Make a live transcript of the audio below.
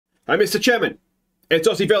Hi, Mr. Chairman. It's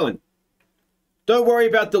Aussie Villain. Don't worry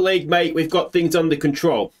about the league, mate. We've got things under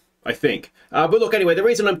control, I think. But look, anyway, the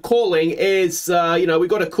reason I'm calling is, you know, we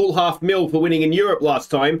got a cool $500,000 for winning in Europe last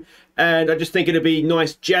time, and I just think it'd be a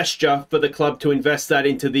nice gesture for the club to invest that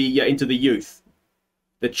into the youth.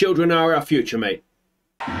 The children are our future, mate.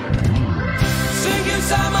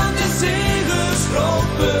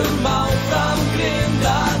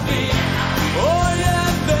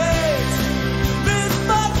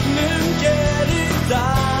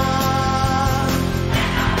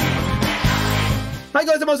 Hi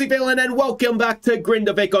guys, I'm Aussie Villain and welcome back to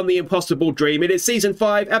Grindavik on the Impossible Dream. It is Season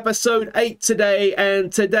 5, Episode 8 today,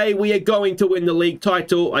 and today we are going to win the league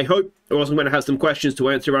title, I hope, or else I'm going to have some questions to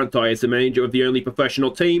answer, aren't I, as the manager of the only professional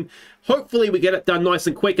team. Hopefully we get it done nice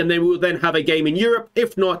and quick, and then we'll then have a game in Europe.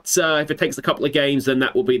 If not, if it takes a couple of games, then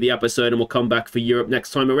that will be the episode, and we'll come back for Europe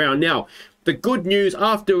next time around. Now, the good news,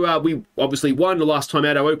 after we obviously won the last time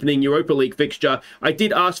out our opening Europa League fixture, I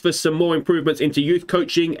did ask for some more improvements into youth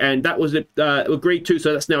coaching, and that was agreed to,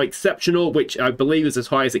 so that's now exceptional, which I believe is as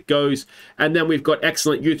high as it goes. And then we've got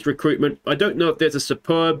excellent youth recruitment. I don't know if there's a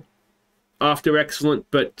superb after excellent,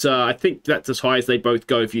 but I think that's as high as they both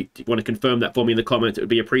go. If you want to confirm that for me in the comments, it would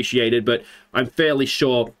be appreciated, but I'm fairly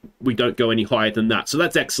sure we don't go any higher than that. So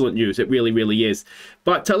that's excellent news. It really, really is.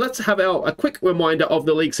 But let's have a quick reminder of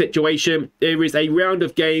the league situation. There is a round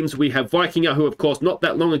of games. We have Vikingur, who, of course, not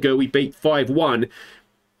that long ago, we beat 5-1.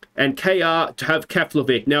 And KR to have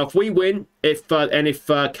Keflavik. Now, if we win, if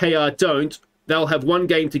KR don't, they'll have one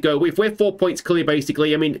game to go. If we're 4 points clear,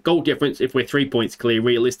 basically, I mean, goal difference, if we're 3 points clear,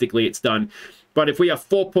 realistically, it's done. But if we are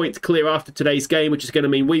 4 points clear after today's game, which is going to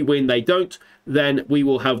mean we win, they don't, then we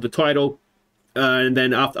will have the title. And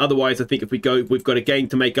then otherwise, I think if we go, we've got a game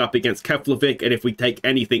to make up against Keflavik, and if we take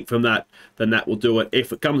anything from that, then that will do it.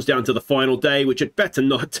 If it comes down to the final day, which it better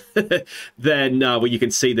not, then well, you can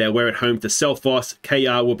see there, we're at home to Selfoss.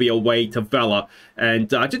 KR will be away to Vela.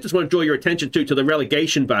 And I just want to draw your attention to the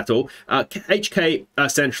relegation battle. HK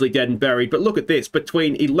essentially dead and buried, but look at this,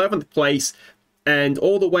 between 11th place and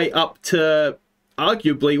all the way up to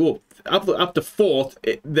arguably, well, up to 4th,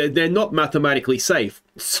 they're not mathematically safe.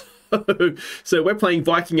 So we're playing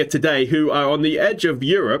Vikingur today, who are on the edge of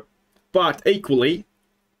Europe, but equally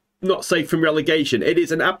not safe from relegation. It is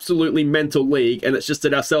an absolutely mental league, and it's just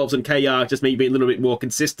that ourselves and KR just maybe a little bit more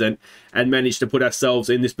consistent and managed to put ourselves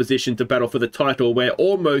in this position to battle for the title, where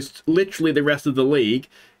almost literally the rest of the league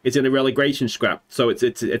is in a relegation scrap. So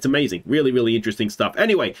it's amazing. Really, really interesting stuff.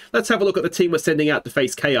 Anyway, let's have a look at the team we're sending out to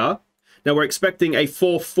face KR. Now, we're expecting a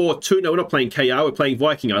 4-4-2. No, we're not playing KR. We're playing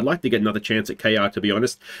Vikingur. I'd like to get another chance at KR, to be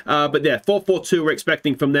honest. But yeah, 4-4-2 we're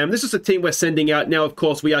expecting from them. This is the team we're sending out. Now, of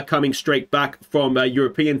course, we are coming straight back from a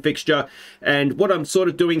European fixture. And what I'm sort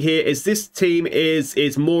of doing here is this team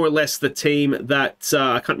is more or less the team that...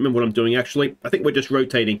 I can't remember what I'm doing, actually. I think we're just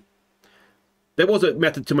rotating. There was a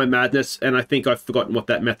method to my madness, and I think I've forgotten what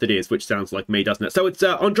that method is, which sounds like me, doesn't it? So it's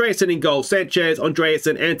Andreasen in goal, Sanchez,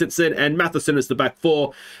 Andreasen, Antonsen, and Matheson as the back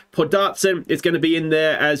four. Podartsen is going to be in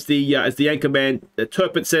there as the anchor man.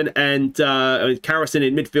 Turpitsen and Karasson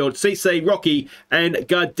in midfield. Cisse, Rocky, and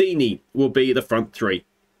Gardini will be the front three.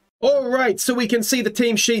 All right, so we can see the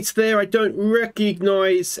team sheets there. I don't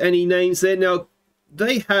recognise any names there. Now,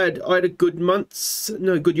 they had either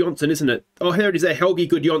Gudjonsson, isn't it? Oh, here it is there, Helgi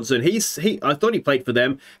Gudjonsson. I thought he played for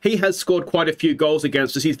them. He has scored quite a few goals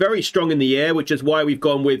against us. He's very strong in the air, which is why we've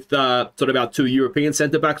gone with sort of our 2 European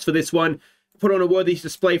centre-backs for this one. Put on a worthy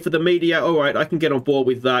display for the media. All right, I can get on board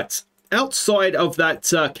with that. Outside of that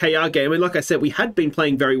KR game, and like I said, we had been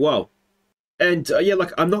playing very well. And yeah,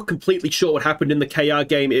 like, I'm not completely sure what happened in the KR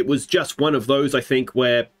game. It was just one of those, I think,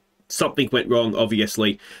 where something went wrong,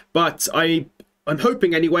 obviously. But I'm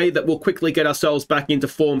hoping anyway that we'll quickly get ourselves back into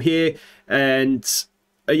form here, and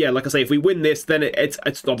yeah, like I say, if we win this, then it's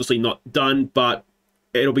obviously not done, but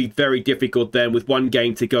it'll be very difficult then with one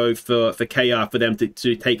game to go for KR for them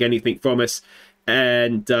to take anything from us,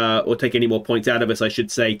 and or take any more points out of us, I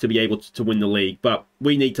should say, to be able to win the league. But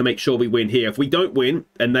we need to make sure we win here. If we don't win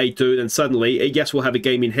and they do, then suddenly, yes, we'll have a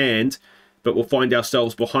game in hand, but we'll find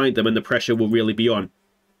ourselves behind them and the pressure will really be on.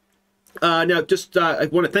 Now, just I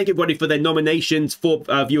want to thank everybody for their nominations for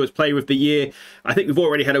Viewers Player of the Year. I think we've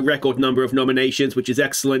already had a record number of nominations, which is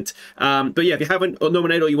excellent. But yeah, if you haven't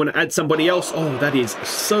nominated or you want to add somebody else, oh, that is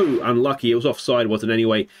so unlucky. It was offside, wasn't it,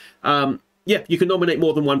 anyway? Yeah, you can nominate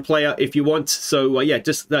more than one player if you want. So yeah,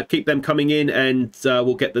 just keep them coming in, and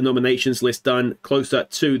we'll get the nominations list done closer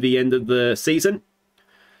to the end of the season.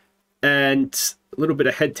 And a little bit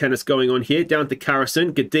of head tennis going on here. Down to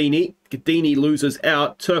Karasson. Gardini. Gardini loses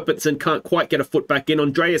out. Turpitsen can't quite get a foot back in.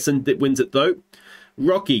 Andreasen wins it, though.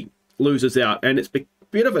 Rocky loses out. And it's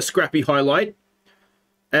bit of a scrappy highlight.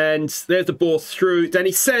 And there's the ball through.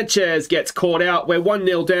 Danny Sanchez gets caught out. We're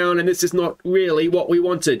 1-0 down, and this is not really what we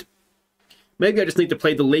wanted. Maybe I just need to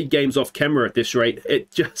play the league games off camera at this rate.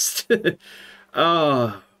 It just...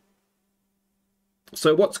 So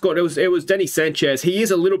what's got... It was Danny Sanchez. He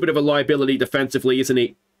is a little bit of a liability defensively, isn't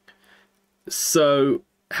he? So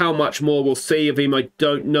how much more we'll see of him, I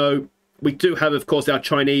don't know. We do have, of course, our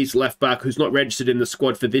Chinese left-back who's not registered in the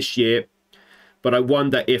squad for this year. But I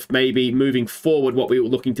wonder if maybe moving forward, what we were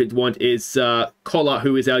looking to want is Collar,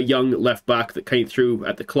 who is our young left-back that came through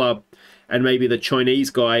at the club. And maybe the Chinese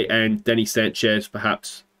guy and Danny Sanchez,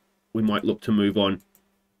 perhaps we might look to move on.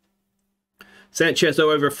 Sanchez,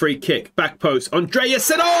 though, over a free kick. Back post.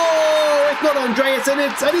 Andreasen. Oh, it's not Andreasen.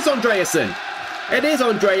 It is Andreasen. It is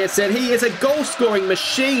Andreasen. He is a goal-scoring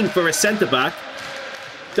machine for a centre-back.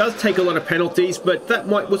 Does take a lot of penalties, but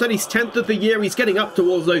was that his 10th of the year? He's getting up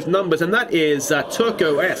towards those numbers, and that is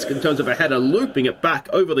Turco-esque in terms of a header, looping it back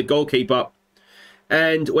over the goalkeeper.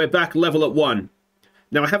 And we're back level at 1.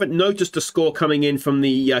 Now, I haven't noticed a score coming in from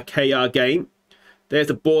the KR game. There's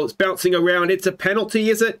a ball that's bouncing around. It's a penalty,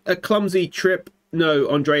 is it? A clumsy trip? No,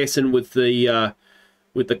 Andreasen with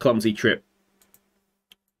the clumsy trip.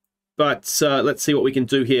 But let's see what we can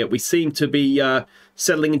do here. We seem to be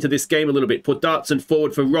settling into this game a little bit. Put Dartson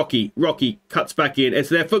forward for Rocky. Rocky cuts back in. It's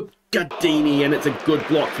there for Gardini, and it's a good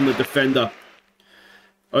block from the defender.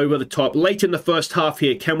 Over the top. Late in the first half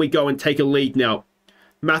here. Can we go and take a lead now?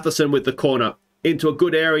 Matheson with the corner. Into a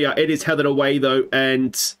good area. It is headed away, though.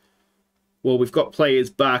 And, well, we've got players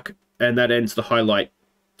back, and that ends the highlight.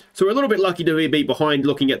 So we're a little bit lucky to be behind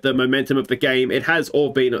looking at the momentum of the game. It has all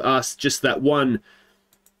been us, just that one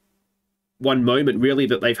moment really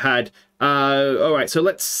that they've had. All right, so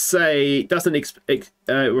let's say it doesn't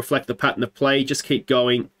reflect the pattern of play. Just keep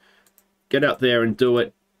going. Get out there and do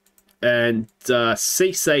it. And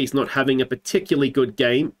Cisse's not having a particularly good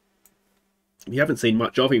game. We haven't seen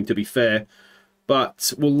much of him, to be fair.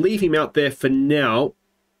 But we'll leave him out there for now.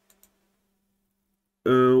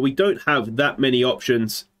 We don't have that many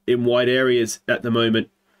options in wide areas at the moment.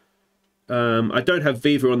 I don't have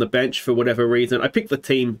Viva on the bench for whatever reason. I picked the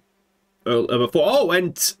team before. Oh,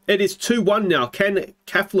 and it is 2-1 now. Can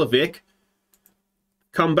Keflavik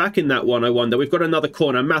come back in that one, I wonder? We've got another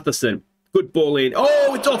corner. Matheson. Good ball in.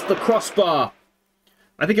 Oh, it's off the crossbar.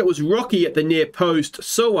 I think it was Rocky at the near post.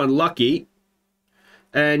 So unlucky.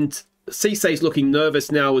 And Cisse's looking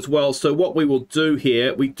nervous now as well. So what we will do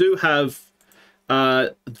here, we do have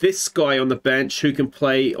this guy on the bench who can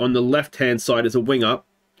play on the left-hand side as a winger.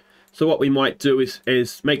 So what we might do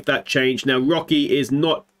is make that change. Now, Rocky is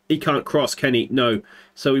not... He can't cross, can he? No.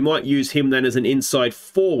 So we might use him then as an inside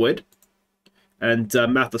forward. And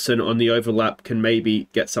Matheson on the overlap can maybe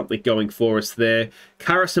get something going for us there.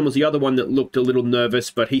 Carrison was the other one that looked a little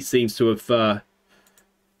nervous, but he seems to have... well,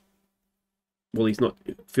 he's not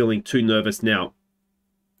feeling too nervous now.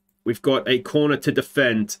 We've got a corner to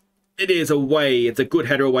defend. It is away. It's a good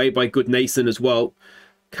header away by Goodnason as well.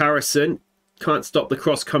 Carrison can't stop the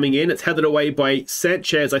cross coming in. It's headed away by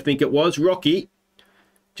Sanchez, I think it was. Rocky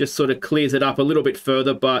just sort of clears it up a little bit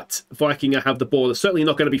further, but Vikingur have the ball. It's certainly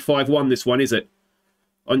not going to be 5-1 this one, is it?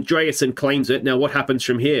 Andreasen claims it. Now what happens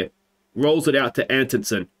from here? Rolls it out to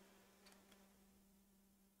Antonsen.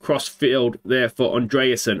 Cross field there for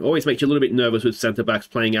Andreasen. Always makes you a little bit nervous with centre-backs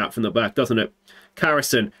playing out from the back, doesn't it?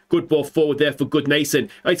 Carrison. Good ball forward there for Goodnason.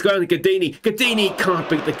 Oh, he's going to Gardini. Gardini can't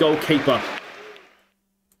beat the goalkeeper.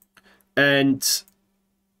 And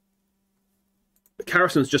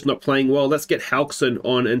Carrison's just not playing well. Let's get Halkson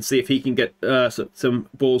on and see if he can get some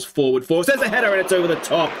balls forward for us. There's a header and it's over the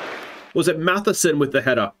top. Was it Matheson with the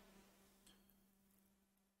header?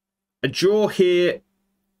 A draw here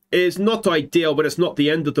is not ideal, but it's not the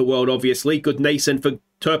end of the world, obviously. Goodnason for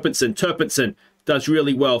Turpinson. Turpinson does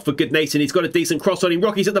really well for Goodnason. He's got a decent cross on him.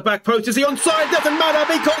 Rocky's at the back post. Is he onside? Doesn't matter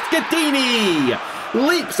because Gardini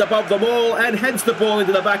leaps above them all and heads the ball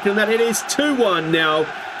into the back, and that it is 2-1 now.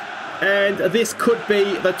 And this could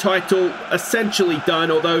be the title essentially done,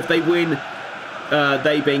 although if they win,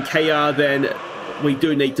 they being KR, then we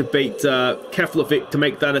do need to beat Keflavik to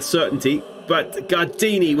make that a certainty. But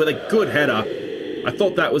Gardini with a good header. I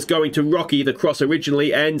thought that was going to Rocky, the cross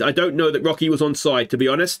originally, and I don't know that Rocky was onside, to be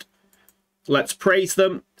honest. Let's praise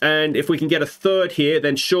them, and if we can get a third here,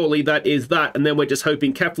 then surely that is that, and then we're just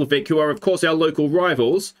hoping Keflavik, who are of course our local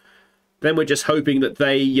rivals, then we're just hoping that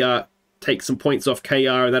they take some points off KR,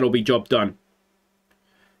 and that'll be job done.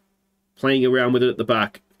 Playing around with it at the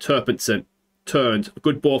back. Turpinson turned.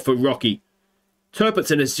 Good ball for Rocky.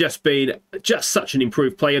 Turpitson has just been such an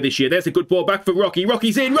improved player this year. There's a good ball back for Rocky.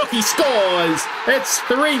 Rocky's in. Rocky scores. It's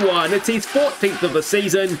 3-1. It's his 14th of the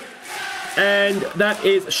season. And that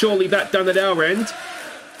is surely that done at our end.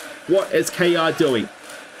 What is KR doing?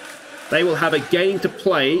 They will have a game to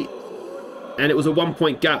play. And it was a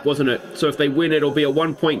 1-point gap, wasn't it? So if they win, it'll be a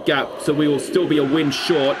 1-point gap. So we will still be a win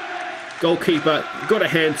short. Goalkeeper got a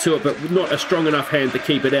hand to it, but not a strong enough hand to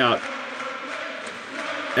keep it out.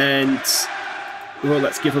 And... well,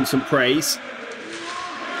 let's give them some praise.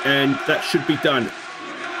 And that should be done.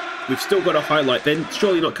 We've still got a highlight then.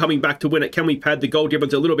 Surely not coming back to win it. Can we pad the goal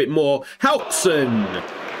difference a little bit more? Houghton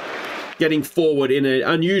getting forward in an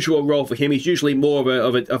unusual role for him. He's usually more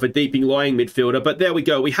of a deeping lying midfielder. But there we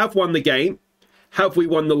go. We have won the game. Have we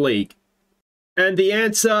won the league? And the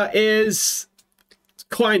answer is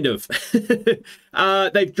kind of.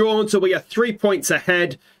 They've drawn, so we are 3 points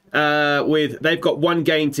ahead. They've got one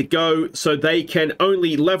game to go, so they can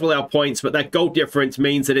only level our points, but that goal difference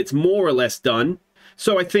means that it's more or less done.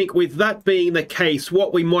 So I think with that being the case,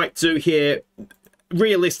 what we might do here,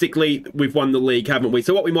 realistically, we've won the league, haven't we?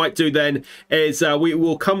 So what we might do then is we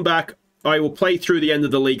will come back. I will play through the end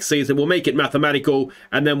of the league season. We'll make it mathematical,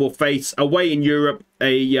 and then we'll face away in Europe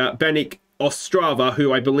a Banik Ostrava,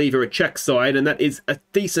 who I believe are a Czech side, and that is a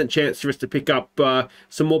decent chance for us to pick up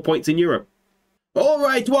some more points in Europe. All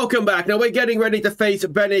right, welcome back. Now, we're getting ready to face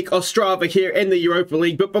Banik Ostrava here in the Europa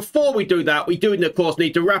League. But before we do that, we do, of course,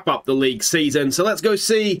 need to wrap up the league season. So let's go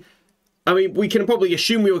see. I mean, we can probably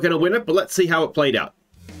assume we were going to win it, but let's see how it played out.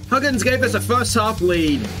 Huggins gave us a first-half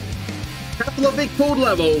lead. Grindavik pulled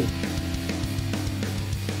level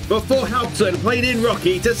before Houghton played in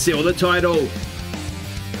Rocky to seal the title.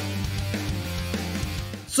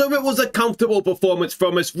 So it was a comfortable performance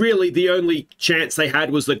from us. Really, the only chance they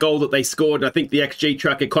had was the goal that they scored. I think the XG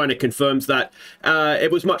tracker kind of confirms that.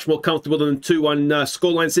 It was much more comfortable than the 2-1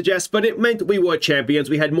 scoreline suggests, but it meant we were champions.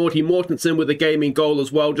 We had Morty Mortensen with a gaming goal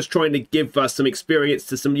as well, just trying to give us some experience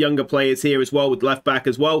to some younger players here as well, with left back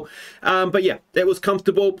as well. But yeah, it was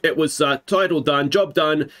comfortable. It was title done, job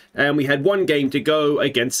done, and we had one game to go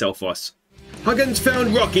against Selfoss. Huggins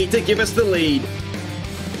found Rocky to give us the lead.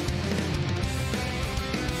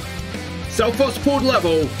 Selfoss pulled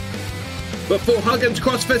level before Huggins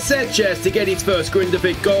crossed for Sanchez to get his first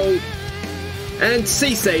Grindavik goal. And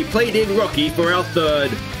Cisse played in Rocky for our third.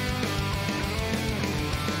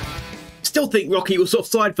 Still think Rocky was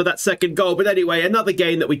offside for that second goal, but anyway, another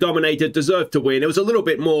game that we dominated, deserved to win. It was a little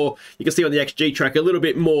bit more, you can see on the XG track, a little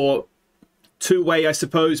bit more two-way, I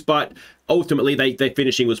suppose, but ultimately their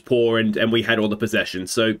finishing was poor and we had all the possession.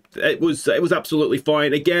 So it was absolutely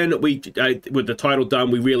fine. Again, with the title done,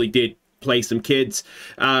 we really did play some kids.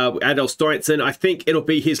 Adel Storensen, I think it'll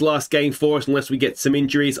be his last game for us unless we get some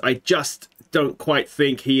injuries. I just don't quite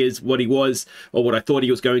think he is what he was or what I thought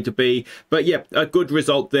he was going to be. But yeah, a good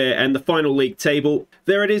result there. And the final league table,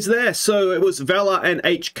 there it is there. So it was Valor and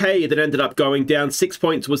HK that ended up going down. 6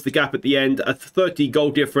 points was the gap at the end. A 30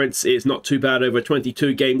 goal difference is not too bad over a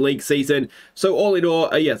 22 game league season. So all in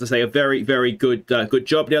all, yeah, as I say, a very, very good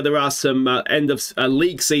job. Now there are some end of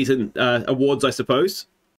league season awards, I suppose.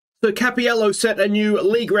 So Capiello set a new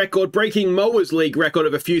league record, breaking Moa's league record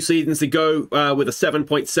of a few seasons ago with a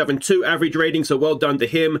 7.72 average rating, so well done to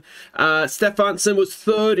him. Stefansson was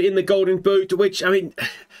third in the Golden Boot, which, I mean,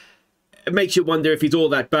 it makes you wonder if he's all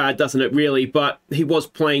that bad, doesn't it, really? But he was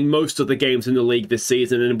playing most of the games in the league this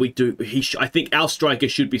season, and I think our striker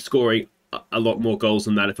should be scoring a lot more goals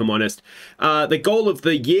than that, if I'm honest. The goal of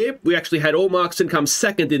the year, we actually had Allmarkson come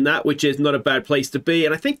second in that, which is not a bad place to be,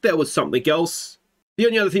 and I think there was something else. The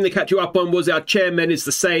only other thing to catch you up on was our chairman is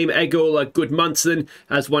the same. Egil Gudmundsson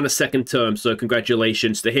has won a second term, so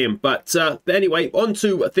congratulations to him. But anyway, on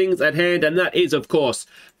to things at hand, and that is, of course,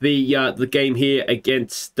 the game here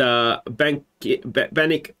against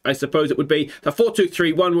Banik, I suppose it would be. The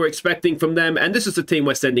 4-2-3-1 we're expecting from them, and this is the team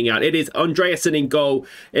we're sending out. It is Andreasen in goal.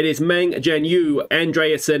 It is Meng, Janyu,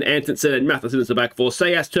 Andreasen, Antonsen, and Matheson as the back four.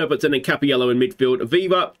 Sayas, Turpitson, and Capiello in midfield.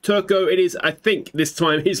 Viva, Turco, it is, I think, this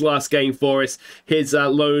time his last game for us. His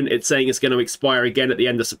loan, it's saying, is going to expire again at the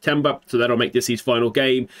end of September, so that'll make this his final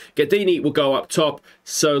game. Gadini will go up top,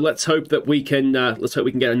 so let's hope that we can,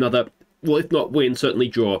 get another, well, if not win, certainly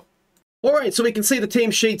draw. All right, so we can see the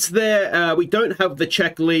team sheets there. We don't have the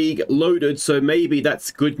Czech League loaded, so maybe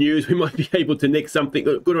that's good news. We might be able to nick something.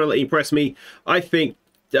 Good to really impress me. I think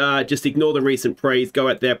just ignore the recent praise. Go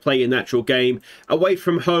out there, play a natural game. Away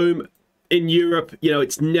from home in Europe, you know,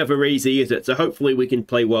 it's never easy, is it? So hopefully we can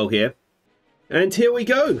play well here. And here we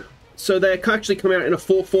go. So they're actually coming out in a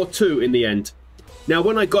 4-4-2 in the end. Now,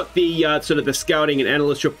 when I got the sort of the scouting and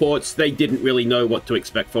analyst reports, they didn't really know what to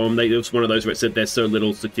expect from them. It was one of those where it said there's so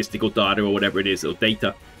little statistical data or whatever it is, or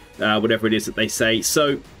data, whatever it is that they say.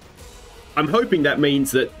 So I'm hoping that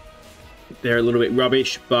means that they're a little bit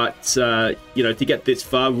rubbish, but, you know, to get this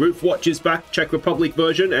far, Roof Watch is back, Czech Republic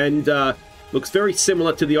version, and looks very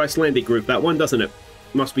similar to the Icelandic group, that one, doesn't it?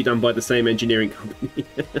 Must be done by the same engineering company.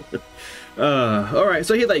 All right,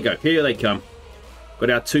 so here they go. Here they come. Got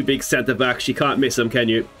our two big centre backs. You can't miss them, can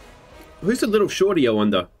you? Who's the little shorty, I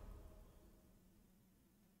wonder?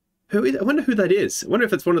 Who is, I wonder who that is. I wonder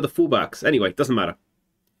if it's one of the fullbacks. Anyway, doesn't matter.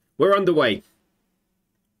 We're underway.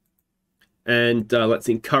 And let's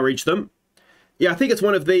encourage them. Yeah, I think it's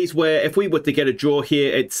one of these where if we were to get a draw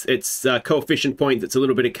here, it's coefficient points, it's a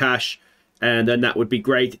little bit of cash, and then that would be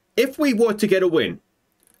great. If we were to get a win,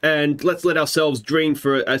 and let's let ourselves dream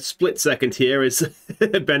for a split second here as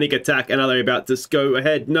Banik attack, and are they about to go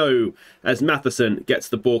ahead? No, as Matheson gets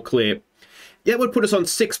the ball clear. Yeah, it would put us on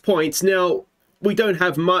 6 points. Now, we don't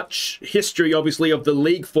have much history, obviously, of the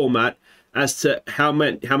league format as to how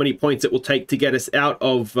many points it will take to get us out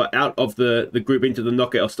of the group into the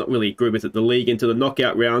knockout. It's not really a group, is it? The league into the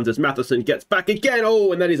knockout rounds as Matheson gets back again.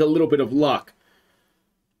 Oh, and that is a little bit of luck.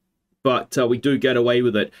 But we do get away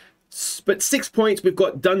with it. But 6 points, we've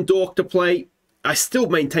got Dundalk to play. I still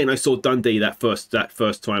maintain I saw Dundee that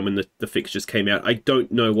first time when the fixtures came out. I don't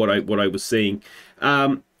know what I was seeing.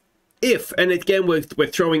 If, and again we're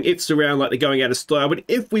throwing ifs around like they're going out of style, but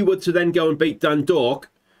if we were to then go and beat Dundalk,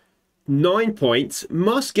 9 points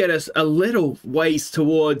must get us a little ways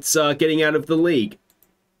towards getting out of the league.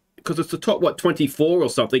 Because it's the top, what, 24 or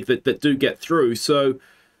something that do get through. So,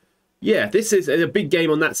 yeah, this is a big game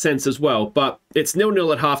on that sense as well. But it's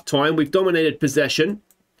 0-0 at half-time. We've dominated possession,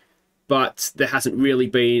 but there hasn't really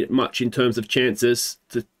been much in terms of chances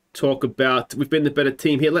to talk about. We've been the better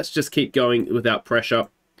team here. Let's just keep going without pressure.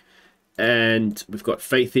 And we've got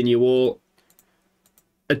faith in you all.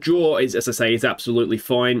 A draw is, as I say, is absolutely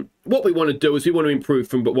fine. What we want to do is we want to improve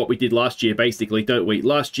from what we did last year, basically, don't we?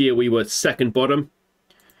 Last year we were second bottom.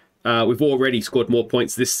 We've already scored more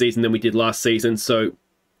points this season than we did last season, so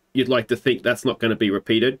you'd like to think that's not going to be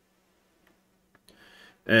repeated.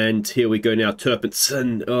 And here we go now,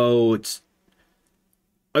 Turpinson. Oh, it's...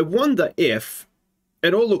 I wonder if...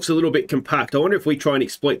 It all looks a little bit compact. I wonder if we try and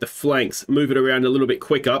exploit the flanks, move it around a little bit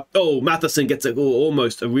quicker. Oh, Matheson gets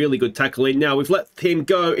almost a really good tackle in. Now, we've let him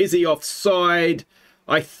go. Is he offside?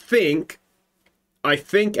 I think,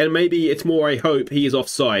 and maybe it's more I hope, he is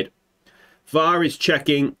offside. VAR is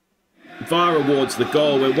checking. VAR awards the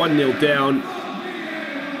goal. We're 1-0 down.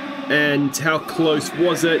 And how close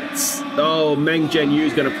was it? Oh, Meng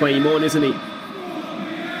Jianyu's going to play him on, isn't he?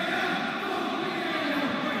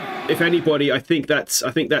 If anybody, I think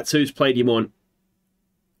that's who's played him on.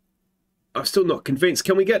 I'm still not convinced.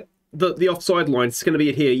 Can we get the offside line? It's going to be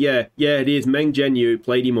it here. Yeah, it is. Meng Jianyu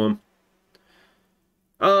played him on.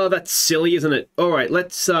 Oh, that's silly, isn't it? All right,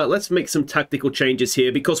 let's make some tactical changes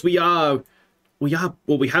here because we have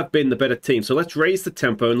been the better team. So let's raise the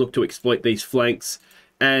tempo and look to exploit these flanks.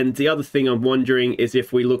 And the other thing I'm wondering is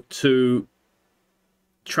if we look to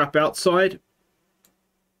trap outside.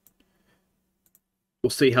 We'll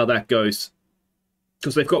see how that goes.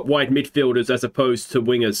 Because they've got wide midfielders as opposed to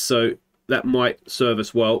wingers, so that might serve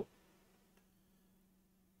us well.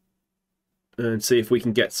 And see if we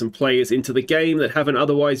can get some players into the game that haven't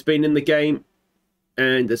otherwise been in the game.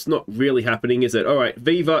 And it's not really happening, is it? All right,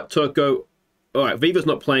 Viva, Turco. All right, Viva's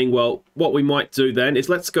not playing well. What we might do then is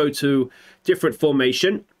let's go to different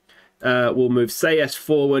formation. We'll move Sayas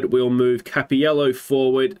forward. We'll move Capiello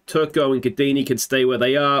forward. Turco and Gadini can stay where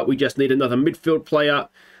they are. We just need another midfield player.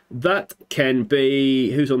 That can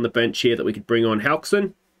be... Who's on the bench here that we could bring on?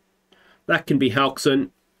 Halkson. That can be Halkson.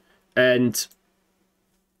 And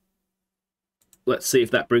let's see if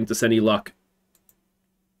that brings us any luck.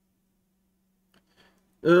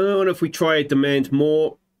 I wonder if we try and demand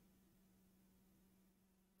more.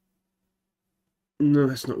 No,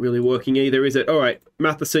 that's not really working either, is it? All right,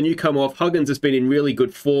 Matheson, you come off. Huggins has been in really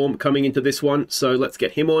good form coming into this one, so let's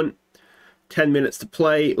get him on. 10 minutes to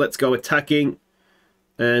play. Let's go attacking.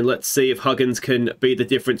 And let's see if Huggins can be the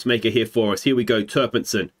difference maker here for us. Here we go,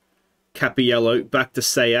 Turpinson. Capiello, back to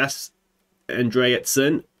Sayas.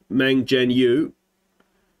 Andreatsen, Meng Jianyu.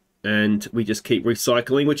 And we just keep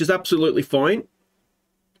recycling, which is absolutely fine.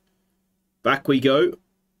 Back we go.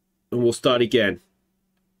 And we'll start again.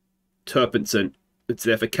 Turpinson. It's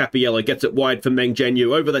there for Capiello. Gets it wide for Meng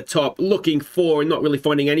Jianyu. Over the top. Looking for and not really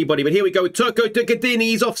finding anybody. But here we go. Turco to Gadini.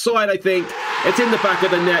 He's offside, I think. It's in the back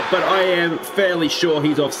of the net. But I am fairly sure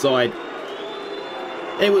he's offside.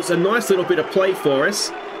 It was a nice little bit of play for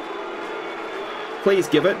us. Please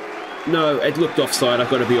give it. No, it looked offside, I've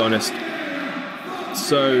got to be honest.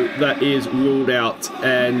 So that is ruled out,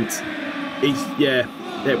 and yeah,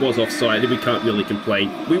 it was offside. We can't really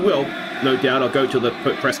complain. We will, no doubt. I'll go to the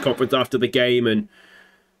press conference after the game and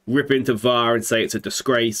rip into VAR and say it's a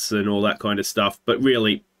disgrace and all that kind of stuff. But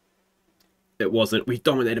really, it wasn't. We've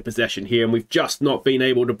dominated possession here, and we've just not been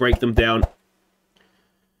able to break them down.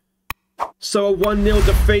 So a 1-0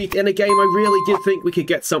 defeat in a game I really did think we could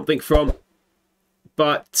get something from.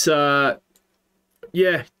 But,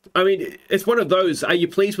 yeah, I mean, it's one of those. Are you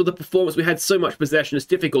pleased with the performance? We had so much possession, it's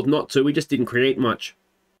difficult not to. We just didn't create much.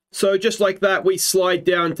 So just like that, we slide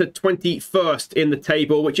down to 21st in the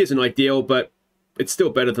table, which isn't ideal, but it's still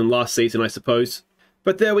better than last season, I suppose.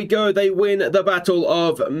 But there we go. They win the Battle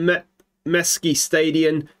of Meski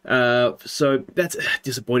Stadium. So that's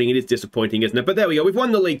disappointing. It is disappointing, isn't it? But there we go. We've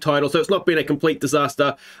won the league title, so it's not been a complete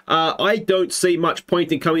disaster. I don't see much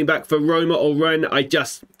point in coming back for Roma or Rennes. I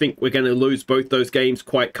just think we're going to lose both those games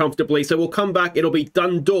quite comfortably. So we'll come back. It'll be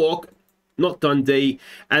Dundalk, not Dundee,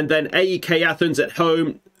 and then AEK Athens at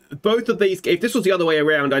home. Both of these, if this was the other way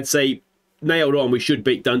around, I'd say nailed on. We should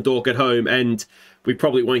beat Dundalk at home, and we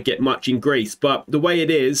probably won't get much in Greece. But the way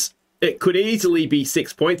it is, it could easily be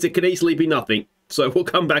 6 points. It could easily be nothing. So we'll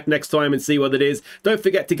come back next time and see what it is. Don't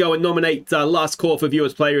forget to go and nominate Last Call for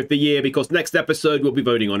Viewers Player of the Year, because next episode we'll be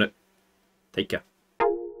voting on it. Take care.